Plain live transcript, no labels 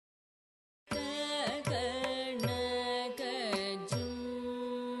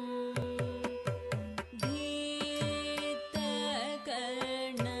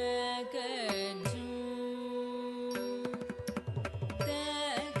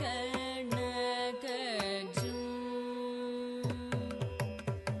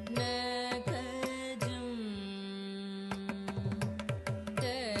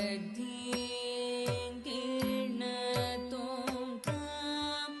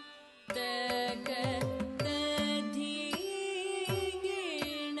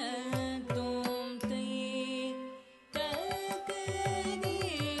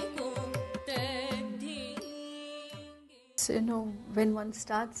when one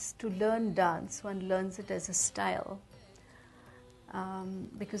starts to learn dance, one learns it as a style,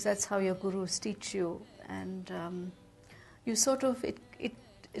 because that's how your gurus teach you, and you sort of, it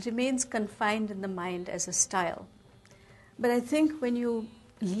remains confined in the mind as a style. But I think when you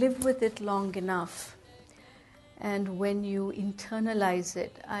live with it long enough, and when you internalize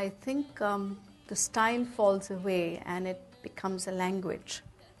it, I think the style falls away and it becomes a language.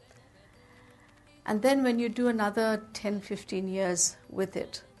 And then when you do another 10, 15 years with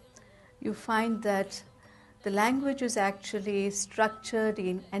it, you find that the language is actually structured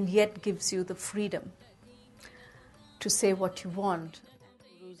in, and yet gives you the freedom to say what you want.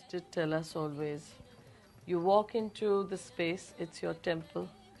 Gurus did tell us always, you walk into the space, it's your temple,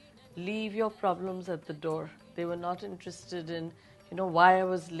 leave your problems at the door. They were not interested in, why I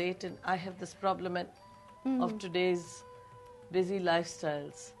was late and I have this problem of today's busy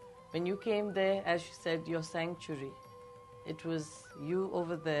lifestyles. When you came there, as you said, your sanctuary, it was you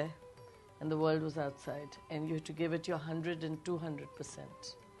over there and the world was outside, and you had to give it your 100 and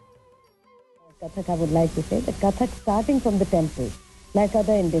 200%. Kathak, I would like to say that Kathak starting from the temples, like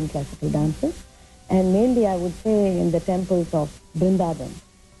other Indian classical dances, and mainly I would say in the temples of Vrindavan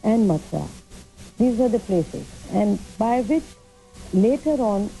and Mathura. These were the places, and by which later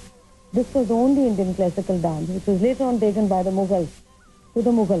on, this was the only Indian classical dance, which was later on taken by the Mughals to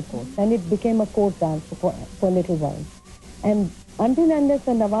the Mughal court, and it became a court dance for a little while. And until unless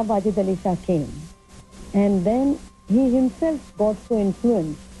the Nawab Wajid Ali Shah came, and then he himself got so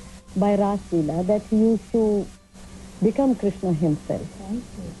influenced by Ras Leela that he used to become Krishna himself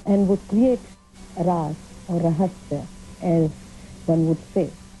and would create Ras or Rahasya, as one would say.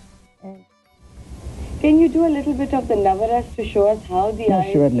 And can you do a little bit of the Navaras to show us how the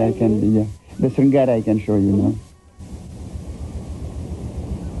eyes... Surely I can, yeah. The Sringara I can show you now.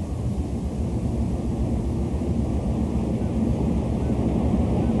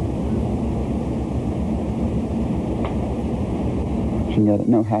 Sringara.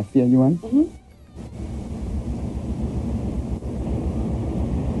 Now Hasya you want?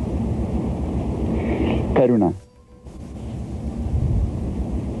 Karuna.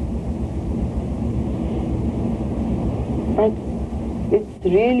 It's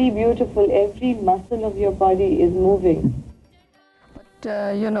really beautiful. Every muscle of your body is moving. But,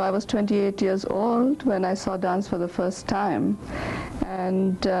 I was 28 years old when I saw dance for the first time,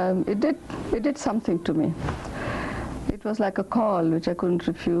 and it did something to me. It was like a call which I couldn't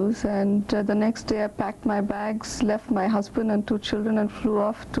refuse, and the next day I packed my bags, left my husband and 2 children and flew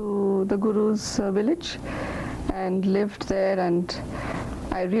off to the Guru's village and lived there, and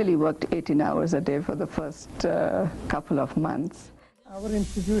I really worked 18 hours a day for the first couple of months. Our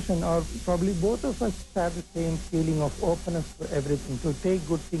institution, or probably both of us, have the same feeling of openness to everything, to take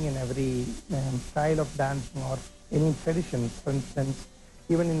good thing in every style of dancing or any tradition. For instance,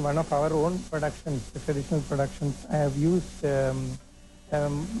 even in one of our own productions, the traditional productions, I have used a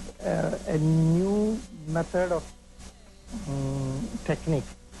new method of technique.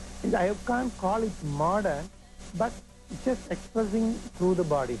 I can't call it modern, but it's just expressing through the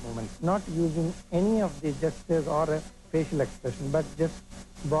body movements, not using any of the gestures or a facial expression, but just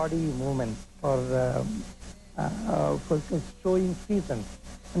body movements for showing seasons.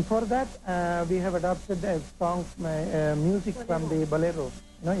 And for that, we have adopted a song, music from the bolero,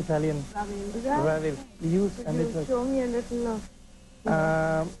 Italian Ravel. We use, and it was, show me a little of.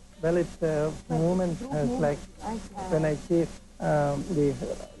 Well, it's a movement like when I say the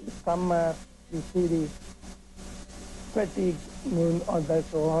summer, you see the fatigue movement, or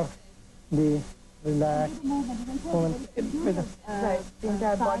that, or the relaxed movement. Right, the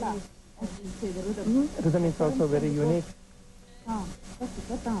entire body. Rhythm is also very unique. This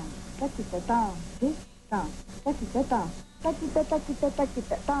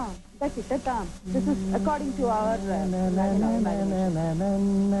is according to our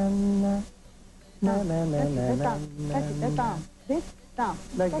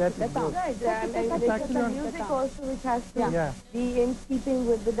like that. Right, the music also which has to be in keeping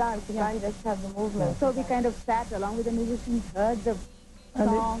with the dance. You can't just have the movement. So we kind of sat along with the musicians, heard the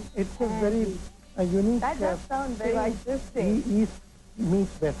song. It was very unique. That does sound very interesting. East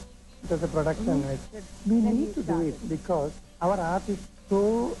meets West. It was a production. We need to do it because our art is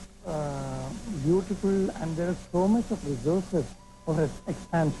so beautiful, and there is so much of resources for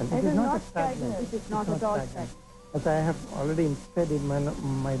expansion. It is not stagnant. It is not at all stagnant. As I have already said in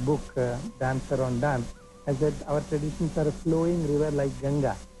my book, Dancer on Dance, I said our traditions are a flowing river like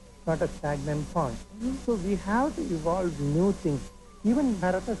Ganga, not a stagnant pond. So we have to evolve new things. Even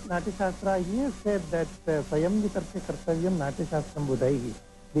Bharatanatyam Shastra here said that Swayam Vitarpya Kartavyam Natya Shastram Budhaihi.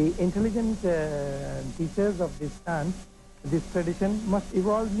 The intelligent teachers of this dance this tradition must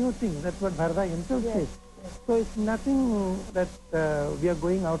evolve new things. That's what Bharata himself says. So it's nothing that we are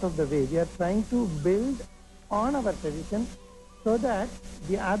going out of the way. We are trying to build on our tradition so that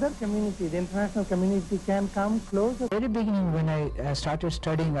the other community, the international community, can come closer. At the very beginning, when I started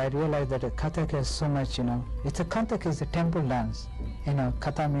studying, I realized that Kathak has so much, Kathak is a temple dance.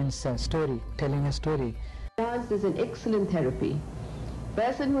 Katha means story, telling a story. Dance is an excellent therapy.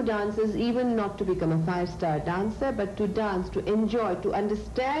 Person who dances, even not to become a 5-star dancer, but to dance, to enjoy, to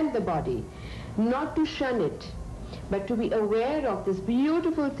understand the body, not to shun it, but to be aware of this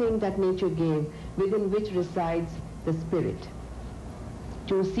beautiful thing that nature gave, within which resides the spirit.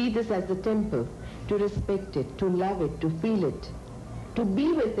 To see this as the temple, to respect it, to love it, to feel it, to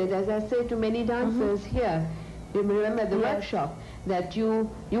be with it, as I say to many dancers here. You remember the workshop, that you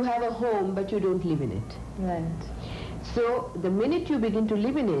have a home, but you don't live in it. Right. So the minute you begin to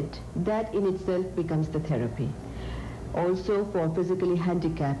live in it, that in itself becomes the therapy. Also for physically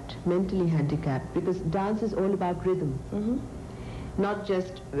handicapped, mentally handicapped, because dance is all about rhythm. Not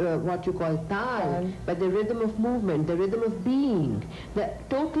just what you call tal, but the rhythm of movement, the rhythm of being, the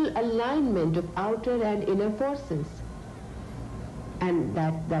total alignment of outer and inner forces. And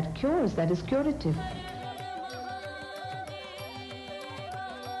that cures, that is curative.